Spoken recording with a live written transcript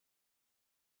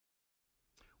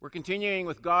We're continuing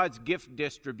with God's gift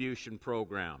distribution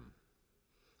program.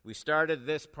 We started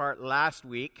this part last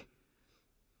week.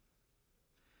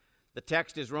 The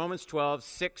text is Romans 12,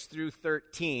 6 through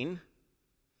 13.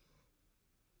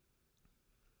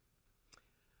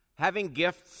 Having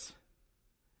gifts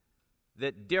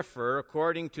that differ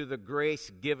according to the grace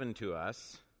given to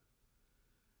us,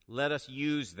 let us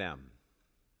use them.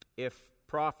 If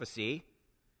prophecy,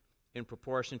 in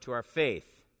proportion to our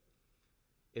faith.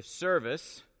 If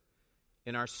service,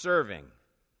 in our serving.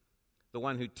 The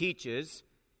one who teaches,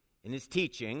 in his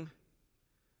teaching.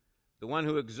 The one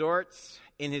who exhorts,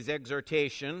 in his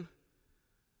exhortation.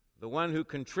 The one who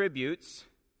contributes,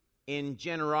 in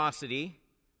generosity.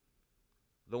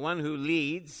 The one who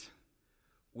leads,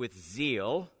 with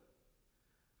zeal.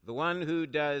 The one who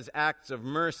does acts of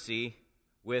mercy,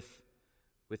 with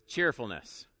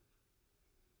cheerfulness.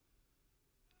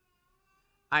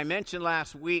 I mentioned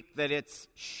last week that it's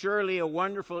surely a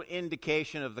wonderful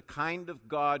indication of the kind of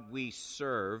God we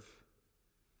serve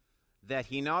that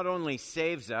he not only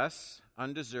saves us,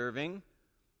 undeserving,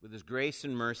 with his grace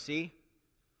and mercy,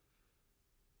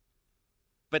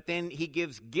 but then he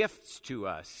gives gifts to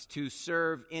us to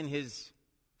serve in his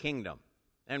kingdom.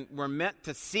 And we're meant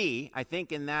to see, I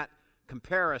think in that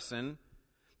comparison,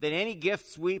 that any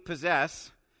gifts we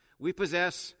possess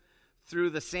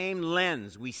through the same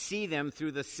lens. We see them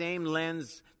through the same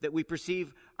lens that we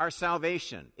perceive our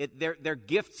salvation. They're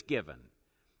gifts given.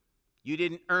 You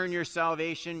didn't earn your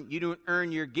salvation. You don't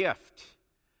earn your gift.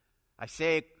 I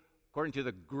say, according to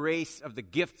the grace of the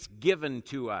gifts given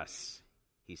to us,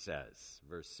 he says,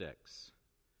 verse 6.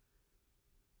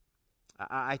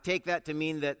 I take that to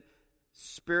mean that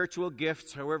spiritual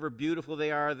gifts, however beautiful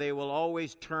they are, they will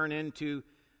always turn into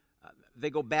they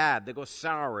go bad, they go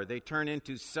sour, they turn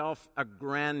into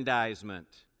self-aggrandizement,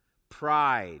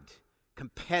 pride,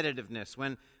 competitiveness,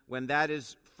 when that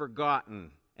is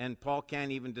forgotten. And Paul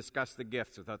can't even discuss the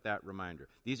gifts without that reminder.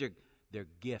 They're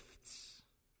gifts.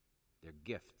 They're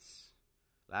gifts.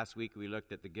 Last week we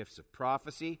looked at the gifts of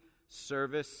prophecy,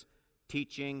 service,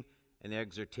 teaching, and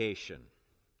exhortation.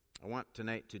 I want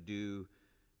tonight to do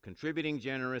contributing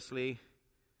generously,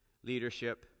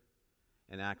 leadership,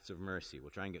 and acts of mercy. We'll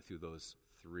try and get through those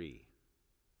three.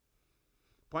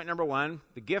 Point number one,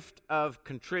 the gift of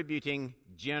contributing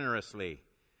generously.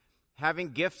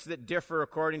 Having gifts that differ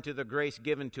according to the grace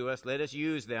given to us, let us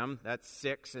use them. That's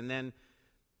 6. And then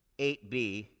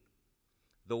 8b,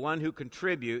 the one who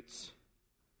contributes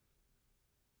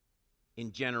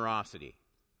in generosity.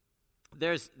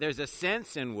 There's a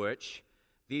sense in which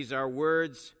these are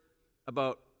words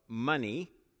about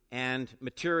money and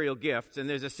material gifts, and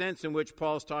there's a sense in which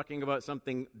Paul's talking about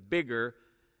something bigger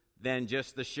than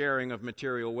just the sharing of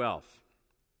material wealth.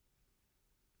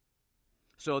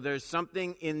 So there's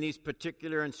something in these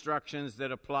particular instructions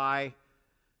that apply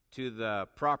to the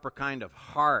proper kind of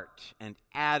heart and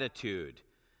attitude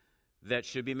that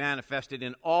should be manifested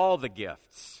in all the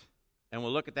gifts, and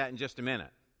we'll look at that in just a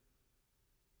minute.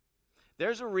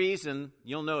 There's a reason,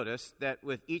 you'll notice, that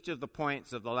with each of the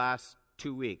points of the last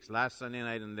 2 weeks, last Sunday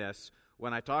night and this,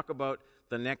 when I talk about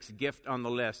the next gift on the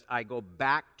list, I go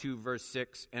back to verse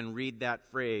 6 and read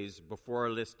that phrase before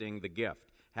listing the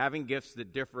gift. Having gifts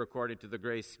that differ according to the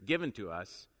grace given to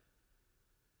us,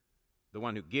 the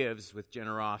one who gives with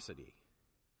generosity.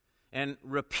 And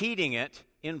repeating it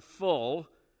in full,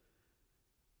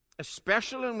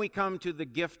 especially when we come to the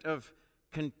gift of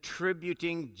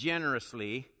contributing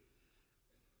generously,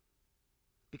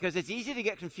 because it's easy to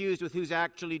get confused with who's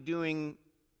actually doing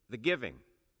the giving.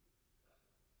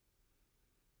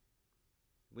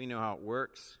 We know how it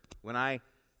works. When I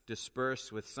disperse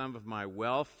with some of my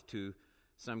wealth to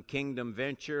some kingdom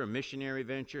venture, a missionary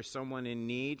venture, someone in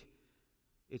need,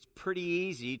 it's pretty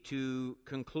easy to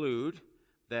conclude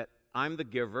that I'm the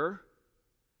giver,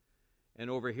 and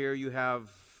over here you have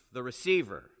the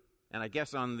receiver. And I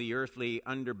guess on the earthly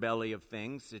underbelly of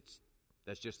things,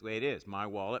 that's just the way it is. My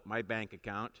wallet, my bank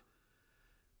account,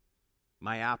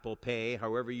 my Apple Pay,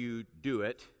 however you do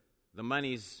it, the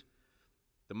money is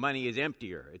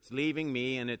emptier. It's leaving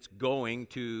me and it's going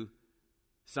to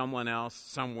someone else,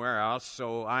 somewhere else,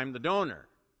 so I'm the donor.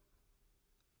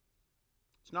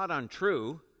 It's not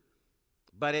untrue,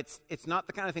 but it's not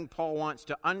the kind of thing Paul wants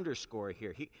to underscore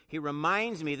here. He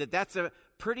reminds me that that's a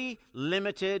pretty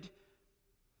limited,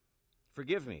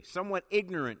 forgive me, somewhat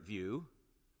ignorant view.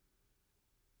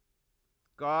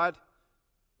 God,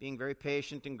 being very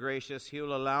patient and gracious, he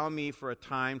will allow me for a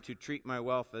time to treat my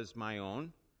wealth as my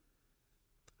own.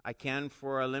 I can,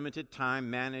 for a limited time,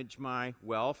 manage my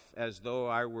wealth as though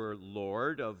I were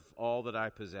Lord of all that I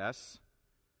possess.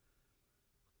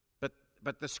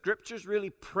 But the Scriptures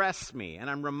really press me, and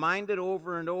I'm reminded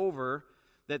over and over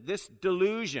that this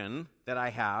delusion that I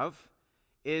have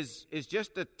is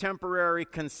just a temporary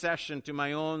concession to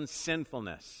my own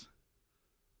sinfulness.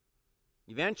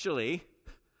 Eventually,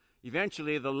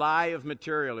 the lie of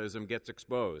materialism gets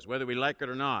exposed, whether we like it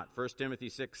or not. 1 Timothy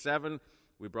 6:7,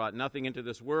 we brought nothing into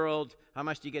this world. How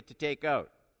much do you get to take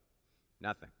out?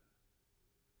 Nothing.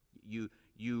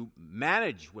 You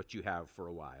manage what you have for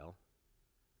a while.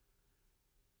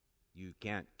 You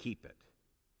can't keep it.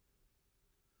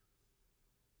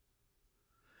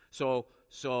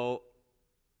 So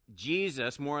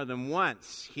Jesus, more than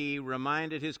once, he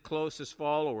reminded his closest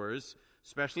followers,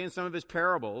 especially in some of his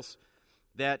parables,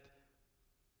 that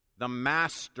the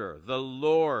master, the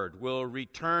Lord, will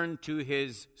return to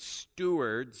his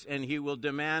stewards and he will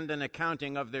demand an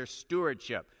accounting of their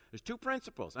stewardship. There's two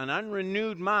principles. An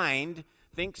unrenewed mind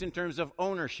thinks in terms of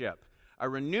ownership. A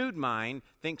renewed mind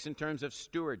thinks in terms of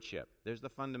stewardship. There's the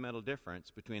fundamental difference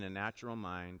between a natural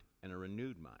mind and a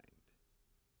renewed mind.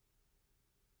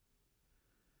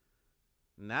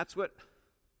 And that's what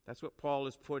Paul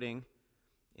is putting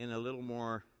in a little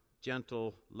more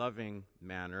gentle, loving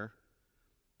manner.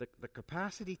 The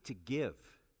capacity to give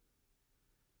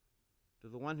to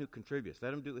the one who contributes.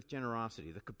 Let him do it with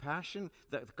generosity. The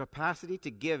capacity to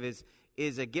give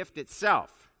is a gift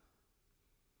itself.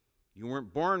 You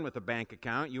weren't born with a bank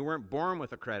account. You weren't born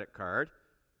with a credit card.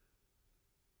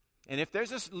 And if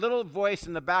there's this little voice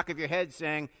in the back of your head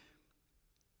saying,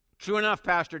 "True enough,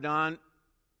 Pastor Don,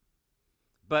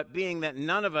 but being that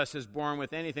none of us is born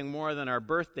with anything more than our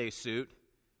birthday suit,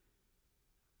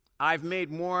 I've made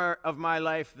more of my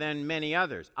life than many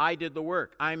others. I did the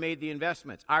work. I made the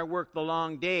investments. I worked the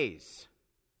long days."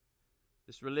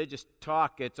 This religious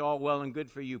talk, it's all well and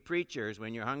good for you preachers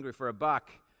when you're hungry for a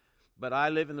buck, but I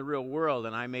live in the real world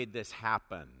and I made this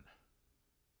happen.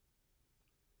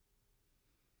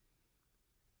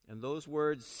 And those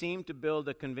words seem to build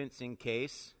a convincing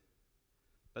case,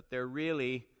 but they're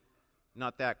really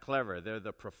not that clever. They're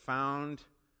the profound,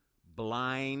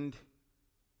 blind,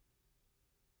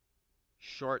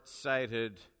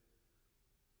 short-sighted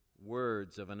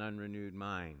words of an unrenewed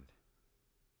mind.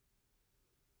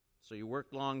 So you work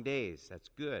long days. That's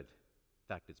good. In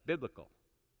fact, it's biblical.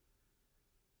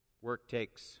 Work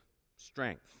takes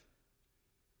strength.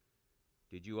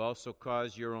 Did you also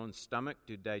cause your own stomach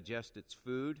to digest its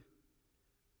food?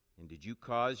 And did you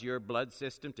cause your blood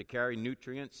system to carry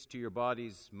nutrients to your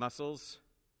body's muscles?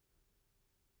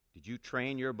 Did you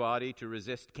train your body to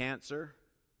resist cancer?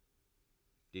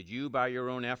 Did you, by your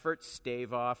own efforts,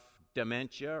 stave off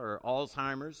dementia or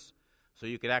Alzheimer's so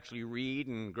you could actually read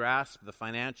and grasp the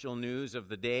financial news of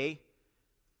the day?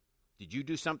 Did you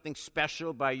do something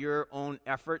special by your own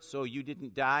efforts so you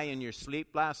didn't die in your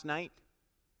sleep last night?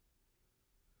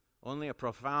 Only a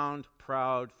profound,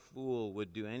 proud fool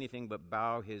would do anything but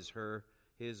bow his or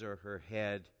her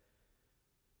head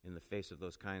in the face of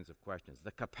those kinds of questions.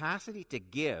 The capacity to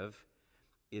give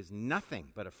is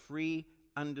nothing but a free,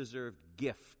 undeserved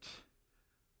gift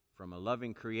from a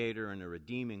loving Creator and a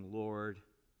redeeming Lord.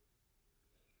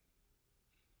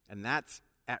 And that's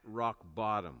at rock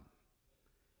bottom.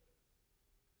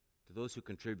 To those who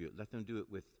contribute, let them do it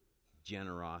with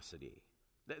generosity.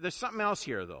 There's something else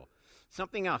here, though.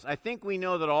 Something else. I think we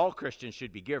know that all Christians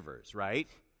should be givers, right?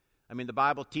 I mean, the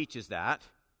Bible teaches that.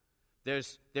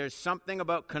 There's something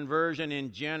about conversion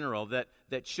in general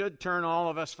that should turn all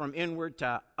of us from inward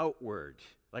to outward,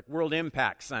 like World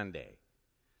Impact Sunday.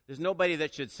 There's nobody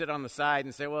that should sit on the side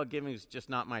and say, well, giving is just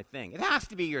not my thing. It has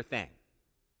to be your thing.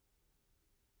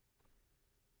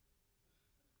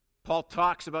 Paul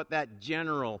talks about that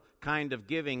general kind of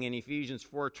giving in Ephesians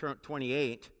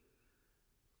 4:28.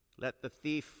 Let the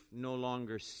thief no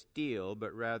longer steal,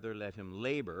 but rather let him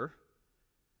labor,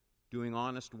 doing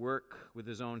honest work with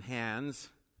his own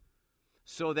hands,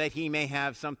 so that he may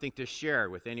have something to share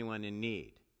with anyone in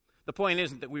need. The point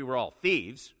isn't that we were all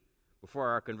thieves before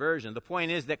our conversion. The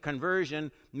point is that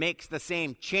conversion makes the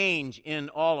same change in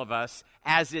all of us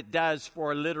as it does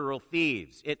for literal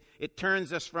thieves. It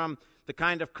turns us from the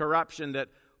kind of corruption that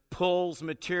pulls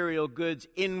material goods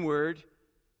inward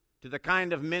to the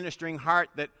kind of ministering heart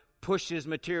that pushes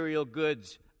material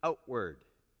goods outward.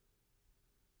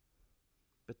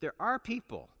 But there are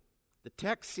people, the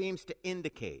text seems to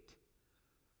indicate,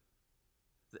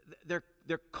 they're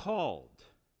called.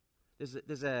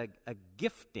 There's a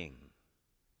gifting.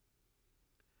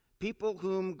 People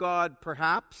whom God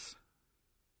perhaps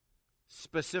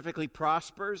specifically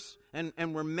prospers,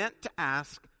 and we're meant to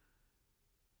ask,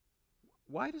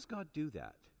 why does God do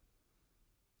that?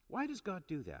 Why does God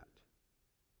do that?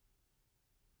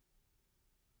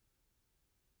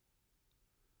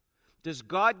 Does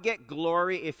God get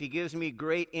glory if he gives me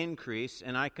great increase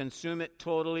and I consume it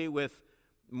totally with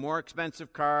more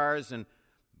expensive cars and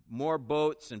more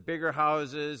boats and bigger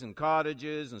houses and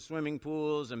cottages and swimming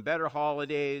pools and better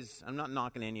holidays? I'm not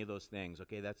knocking any of those things,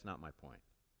 okay? That's not my point.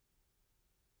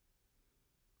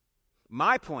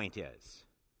 My point is,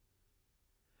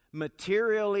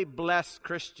 materially blessed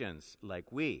Christians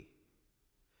like we,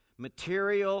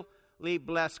 materially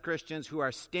blessed Christians who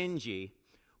are stingy,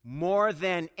 more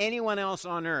than anyone else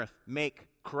on earth, make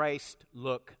Christ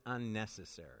look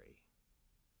unnecessary.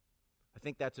 I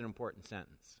think that's an important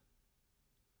sentence.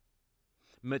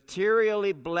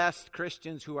 Materially blessed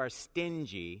Christians who are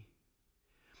stingy,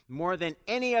 more than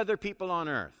any other people on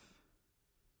earth,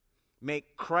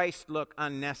 make Christ look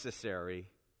unnecessary.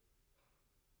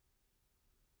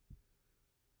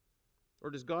 Or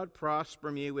does God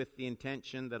prosper me with the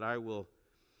intention that I will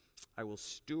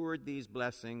steward these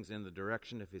blessings in the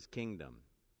direction of his kingdom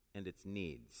and its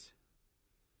needs?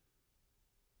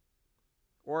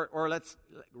 Or let's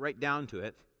right down to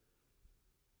it.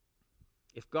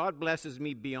 If God blesses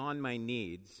me beyond my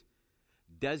needs,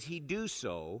 does he do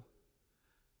so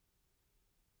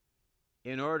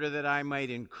in order that I might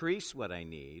increase what I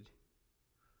need?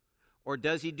 Or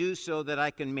does he do so that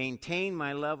I can maintain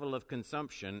my level of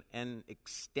consumption and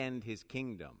extend his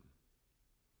kingdom?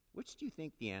 Which do you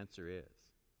think the answer is?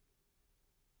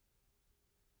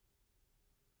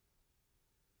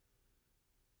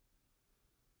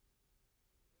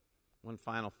 One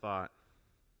final thought.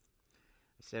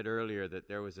 I said earlier that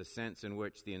there was a sense in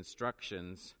which the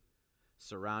instructions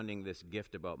surrounding this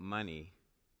gift about money,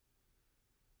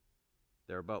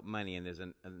 they're about money, and there's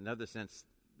another sense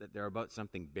that they're about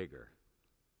something bigger.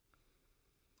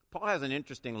 Paul has an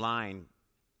interesting line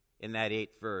in that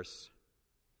 8th verse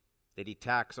that he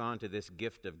tacks on to this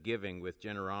gift of giving with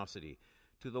generosity.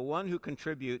 To the one who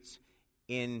contributes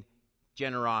in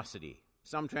generosity.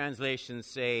 Some translations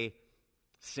say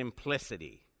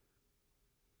simplicity.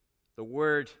 The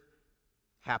word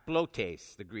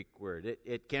haplotes, the Greek word,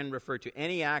 it can refer to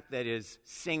any act that is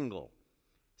single,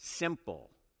 simple,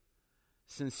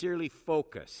 sincerely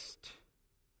focused,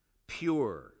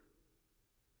 pure.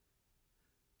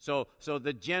 So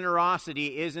the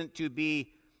generosity isn't to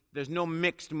be, there's no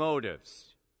mixed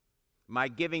motives. My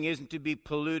giving isn't to be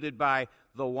polluted by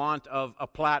the want of a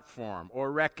platform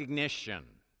or recognition.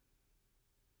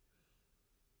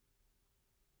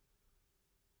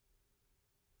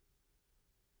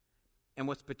 And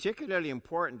what's particularly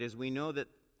important is we know that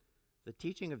the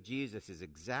teaching of Jesus is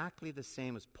exactly the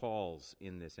same as Paul's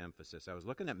in this emphasis. I was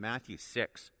looking at Matthew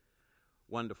 6,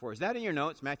 1-4. Is that in your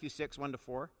notes, Matthew 6,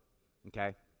 1-4?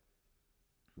 Okay.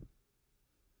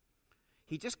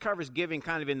 He just covers giving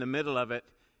kind of in the middle of it,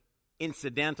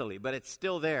 incidentally, but it's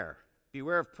still there.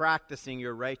 Beware of practicing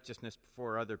your righteousness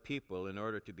before other people in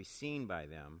order to be seen by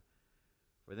them,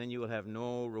 for then you will have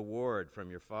no reward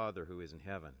from your Father who is in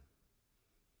heaven.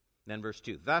 Then verse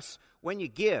 2, thus, when you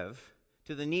give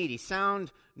to the needy,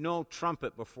 sound no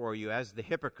trumpet before you, as the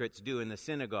hypocrites do in the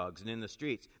synagogues and in the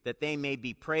streets, that they may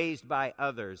be praised by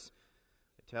others.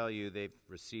 I tell you, they've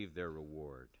received their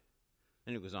reward.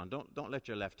 And he goes on, don't let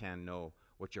your left hand know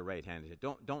what your right hand is.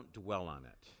 Don't dwell on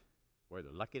it. Boy,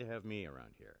 they're lucky to have me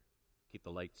around here. Keep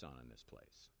the lights on in this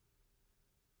place.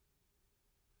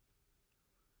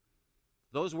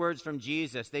 Those words from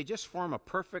Jesus, they just form a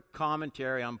perfect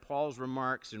commentary on Paul's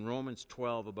remarks in Romans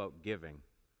 12 about giving.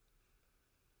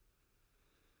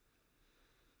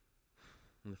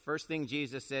 And the first thing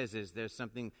Jesus says is there's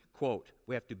something, quote,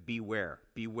 we have to beware.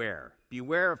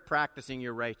 Beware of practicing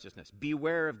your righteousness.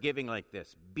 Beware of giving like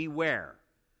this. Beware.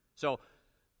 So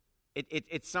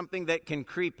it's something that can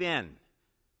creep in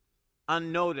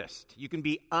unnoticed. You can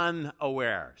be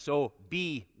unaware. So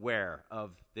beware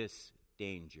of this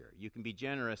danger. You can be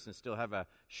generous and still have a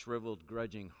shriveled,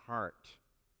 grudging heart.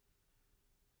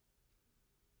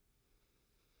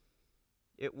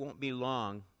 It won't be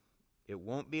long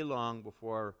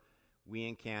before we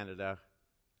in Canada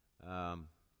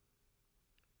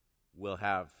will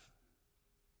have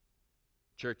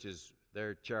churches,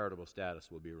 their charitable status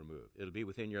will be removed. It'll be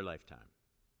within your lifetime.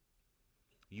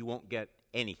 You won't get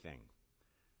anything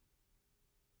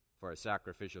for a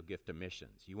sacrificial gift to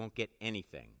missions. You won't get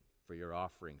anything for your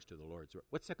offerings to the Lord's work.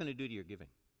 What's that going to do to your giving?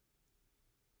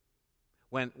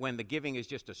 When the giving is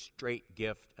just a straight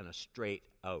gift and a straight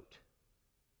out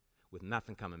with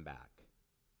nothing coming back.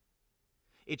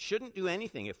 It shouldn't do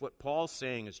anything if what Paul's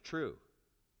saying is true.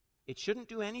 It shouldn't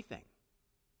do anything.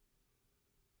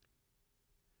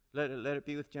 Let it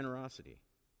be with generosity.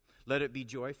 Let it be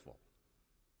joyful.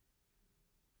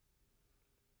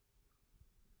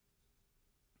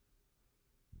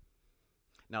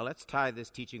 Now let's tie this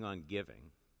teaching on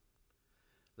giving.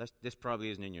 This probably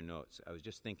isn't in your notes. I was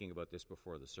just thinking about this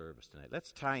before the service tonight.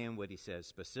 Let's tie in what he says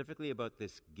specifically about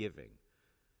this giving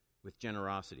with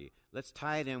generosity. Let's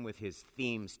tie it in with his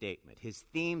theme statement. His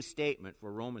theme statement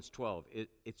for Romans 12,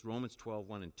 it's Romans 12,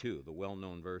 1 and 2, the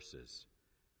well-known verses.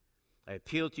 I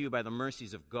appeal to you by the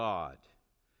mercies of God.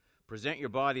 Present your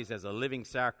bodies as a living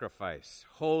sacrifice,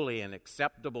 holy and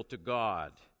acceptable to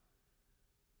God.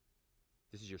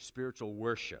 This is your spiritual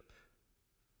worship.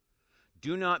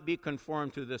 Do not be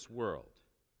conformed to this world.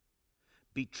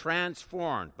 Be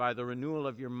transformed by the renewal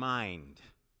of your mind.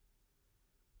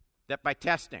 That by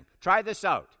testing, try this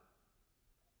out.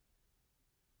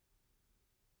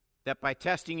 That by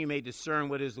testing you may discern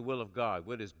what is the will of God,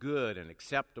 what is good and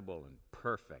acceptable and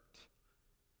perfect.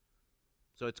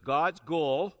 So it's God's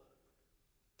goal,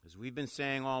 as we've been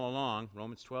saying all along,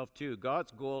 Romans 12:2,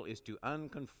 God's goal is to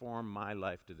unconform my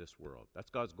life to this world.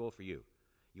 That's God's goal for you.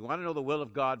 You want to know the will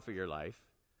of God for your life?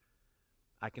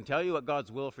 I can tell you what God's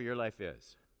will for your life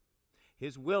is.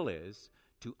 His will is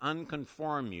to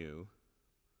unconform you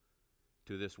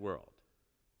to this world.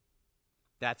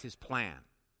 That's his plan.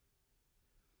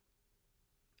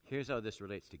 Here's how this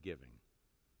relates to giving.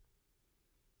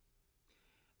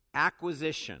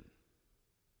 Acquisition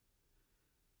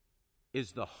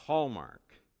is the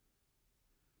hallmark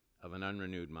of an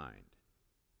unrenewed mind.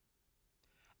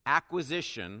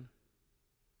 Acquisition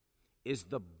is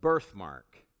the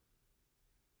birthmark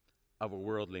of a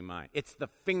worldly mind. It's the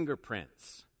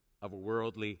fingerprints of a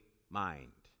worldly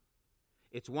mind.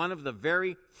 It's one of the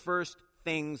very first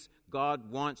things God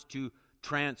wants to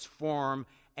transform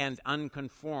and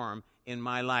unconform in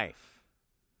my life.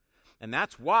 And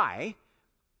that's why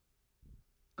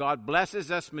God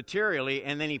blesses us materially,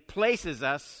 and then he places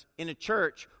us in a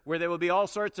church where there will be all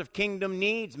sorts of kingdom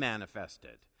needs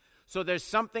manifested. So there's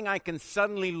something I can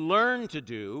suddenly learn to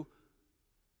do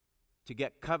to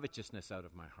get covetousness out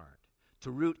of my heart,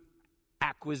 to root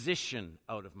acquisition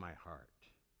out of my heart.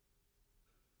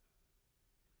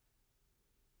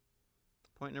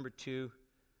 Point number 2,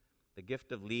 the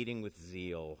gift of leading with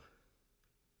zeal.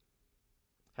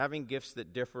 Having gifts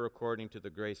that differ according to the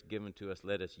grace given to us,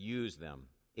 let us use them.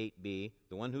 8b,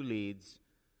 the one who leads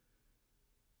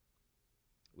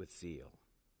with zeal.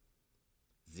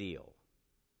 Zeal.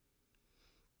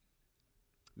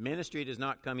 Ministry does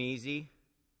not come easy.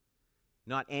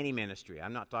 Not any ministry.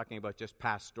 I'm not talking about just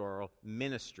pastoral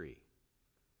ministry.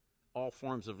 All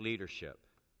forms of leadership.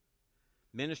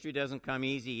 Ministry doesn't come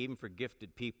easy even for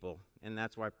gifted people, and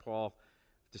that's why Paul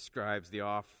describes the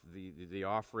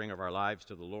offering of our lives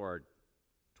to the Lord,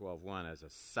 12:1, as a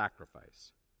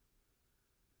sacrifice.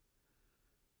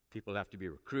 People have to be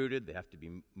recruited, they have to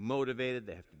be motivated,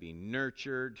 they have to be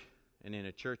nurtured, and in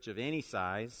a church of any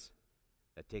size,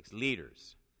 that takes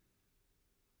leaders.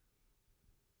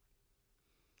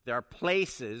 There are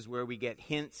places where we get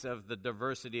hints of the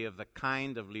diversity of the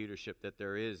kind of leadership that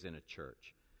there is in a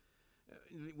church.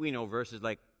 We know verses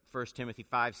like 1 Timothy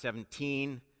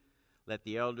 5:17, let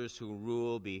the elders who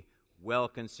rule be well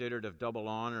considered of double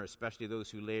honor, especially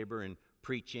those who labor in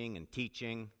preaching and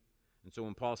teaching. And so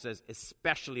when Paul says,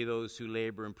 especially those who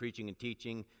labor in preaching and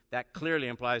teaching, that clearly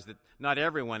implies that not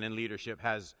everyone in leadership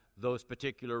has those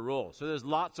particular roles. So there's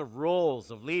lots of roles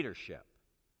of leadership.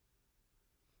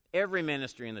 Every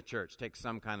ministry in the church takes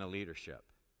some kind of leadership.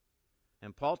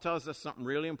 And Paul tells us something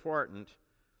really important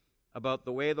about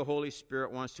the way the Holy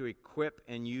Spirit wants to equip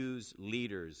and use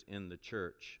leaders in the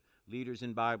church. Leaders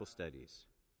in Bible studies,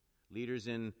 leaders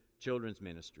in children's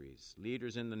ministries,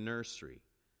 leaders in the nursery,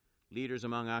 leaders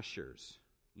among ushers,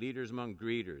 leaders among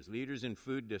greeters, leaders in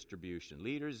food distribution,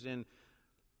 leaders in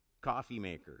coffee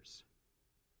makers.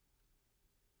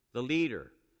 The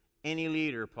leader, any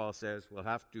leader, Paul says, will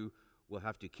have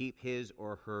to keep his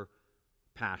or her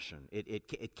passion.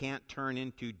 It can't turn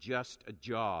into just a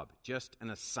job, just an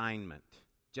assignment,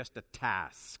 just a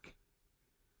task.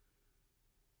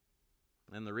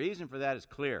 And the reason for that is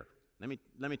clear. Let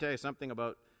me tell you something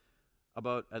about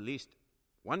at least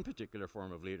one particular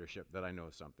form of leadership that I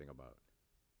know something about.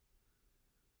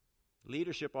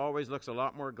 Leadership always looks a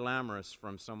lot more glamorous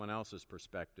from someone else's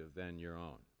perspective than your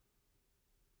own.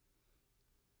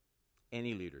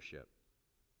 Any leadership.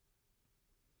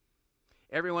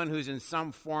 Everyone who's in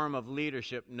some form of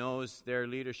leadership knows their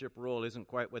leadership role isn't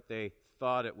quite what they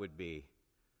thought it would be.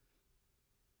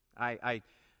 It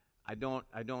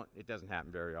doesn't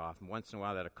happen very often. Once in a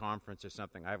while at a conference or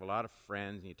something, I have a lot of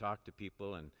friends, and you talk to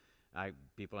people, and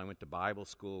people I went to Bible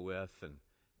school with,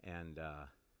 and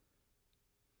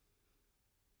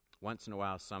once in a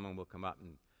while someone will come up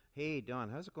and, hey, Don,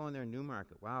 how's it going there in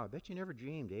Newmarket? Wow, I bet you never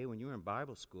dreamed, when you were in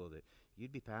Bible school that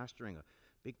you'd be pastoring a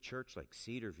Big church like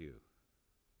Cedar View.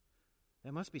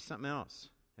 That must be something else.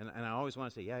 And I always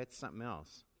want to say, yeah, it's something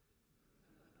else.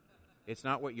 It's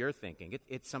not what you're thinking.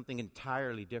 It's something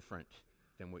entirely different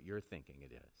than what you're thinking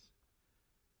it is.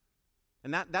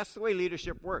 And that's the way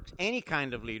leadership works. Any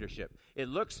kind of leadership. It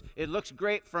looks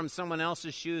great from someone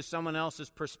else's shoes, someone else's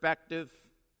perspective.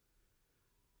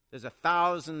 There's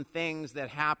 1,000 things that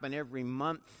happen every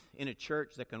month in a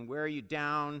church that can wear you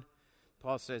down.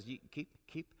 Paul says you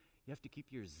have to keep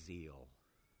your zeal.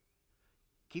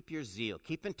 Keep your zeal.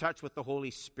 Keep in touch with the Holy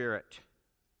Spirit.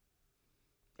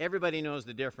 Everybody knows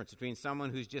the difference between someone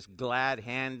who's just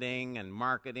glad-handing and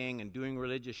marketing and doing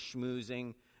religious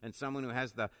schmoozing and someone who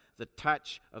has the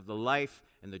touch of the life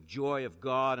and the joy of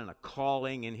God and a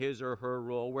calling in his or her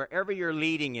role. Wherever you're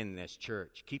leading in this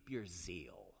church, keep your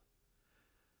zeal.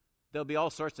 There'll be all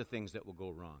sorts of things that will go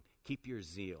wrong. Keep your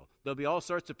zeal. There'll be all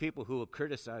sorts of people who will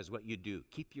criticize what you do.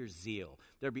 Keep your zeal.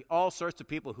 There'll be all sorts of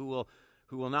people who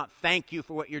will not thank you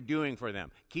for what you're doing for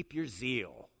them. Keep your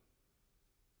zeal.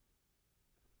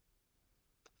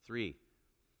 3.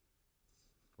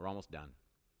 We're almost done.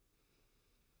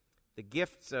 The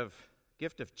gift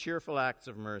of cheerful acts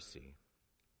of mercy.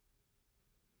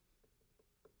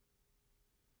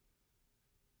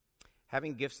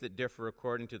 Having gifts that differ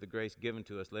according to the grace given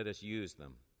to us, let us use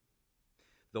them.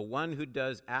 The one who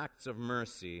does acts of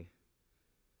mercy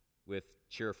with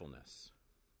cheerfulness.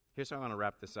 Here's how I want to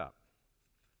wrap this up.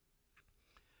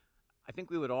 I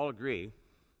think we would all agree,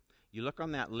 you look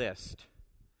on that list,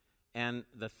 and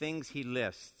the things he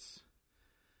lists,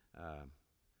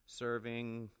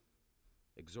 serving,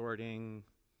 exhorting,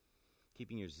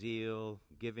 keeping your zeal,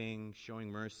 giving, showing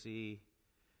mercy,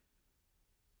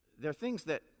 they're things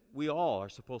that we all are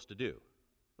supposed to do.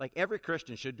 Like every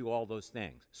Christian should do all those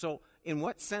things. So in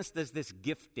what sense does this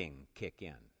gifting kick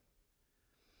in?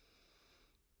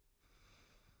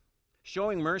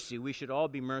 Showing mercy, we should all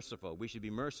be merciful. We should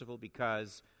be merciful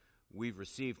because we've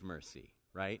received mercy,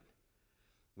 right?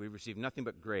 We've received nothing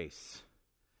but grace.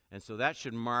 And so that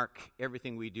should mark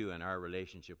everything we do in our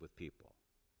relationship with people.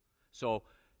 So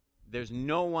there's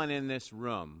no one in this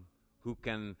room who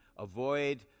can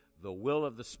avoid the will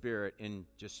of the Spirit in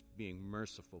just being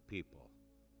merciful people.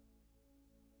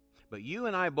 But you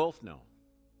and I both know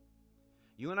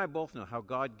how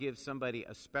God gives somebody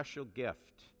a special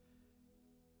gift.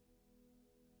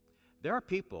 There are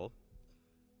people,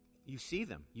 you see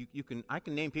them. I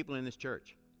can name people in this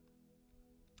church.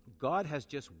 God has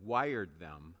just wired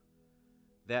them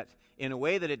that in a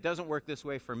way that it doesn't work this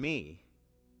way for me,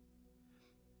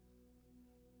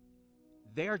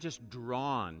 they are just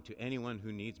drawn to anyone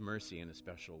who needs mercy in a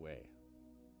special way.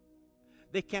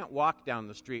 They can't walk down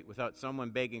the street without someone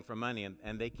begging for money,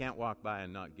 and they can't walk by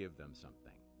and not give them something.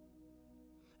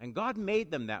 And God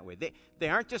made them that way. They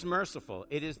aren't just merciful.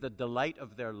 It is the delight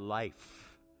of their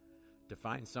life to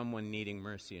find someone needing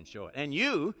mercy and show it. And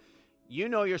you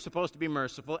know you're supposed to be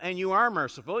merciful, and you are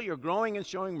merciful. You're growing and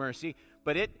showing mercy,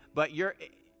 but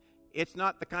it's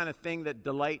not the kind of thing that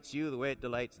delights you the way it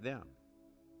delights them.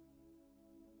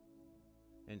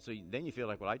 And so then you feel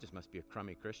like, well, I just must be a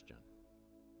crummy Christian.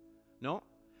 No,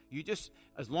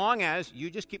 as long as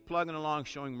you just keep plugging along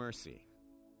showing mercy.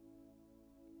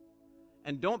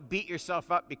 And don't beat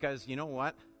yourself up because, you know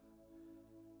what?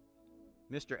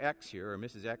 Mr. X here or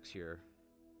Mrs. X here,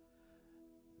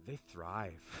 they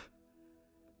thrive.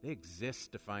 They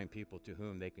exist to find people to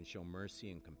whom they can show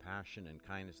mercy and compassion and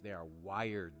kindness. They are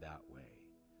wired that way.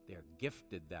 They are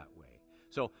gifted that way.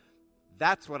 So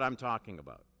that's what I'm talking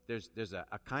about. There's a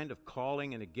kind of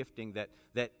calling and a gifting that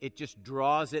it just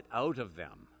draws it out of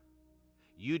them.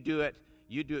 You do it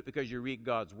because you read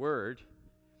God's word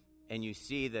and you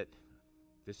see that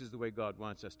this is the way God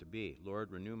wants us to be.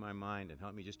 Lord, renew my mind and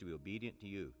help me just to be obedient to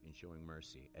you in showing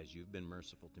mercy as you've been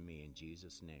merciful to me in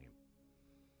Jesus' name.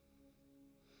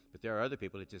 But there are other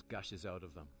people, it just gushes out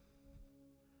of them.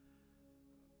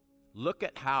 Look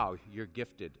at how you're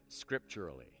gifted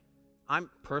scripturally.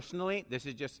 This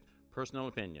is just personal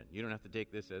opinion. You don't have to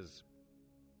take this as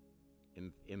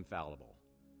infallible.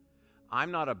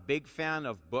 I'm not a big fan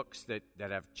of books that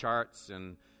have charts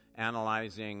and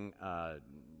analyzing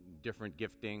different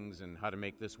giftings and how to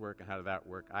make this work and how to that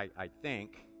work. I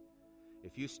think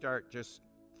if you start just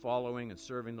following and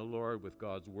serving the Lord with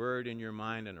God's word in your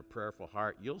mind and a prayerful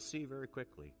heart, you'll see very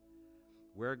quickly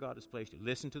where God has placed you.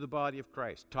 Listen to the body of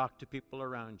Christ. Talk to people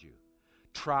around you.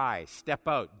 Try, step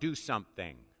out, do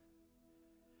something.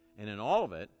 And in all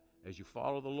of it, as you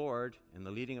follow the Lord and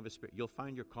the leading of His Spirit, you'll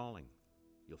find your calling.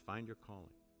 You'll find your calling.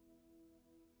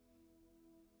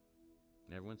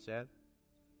 And everyone said?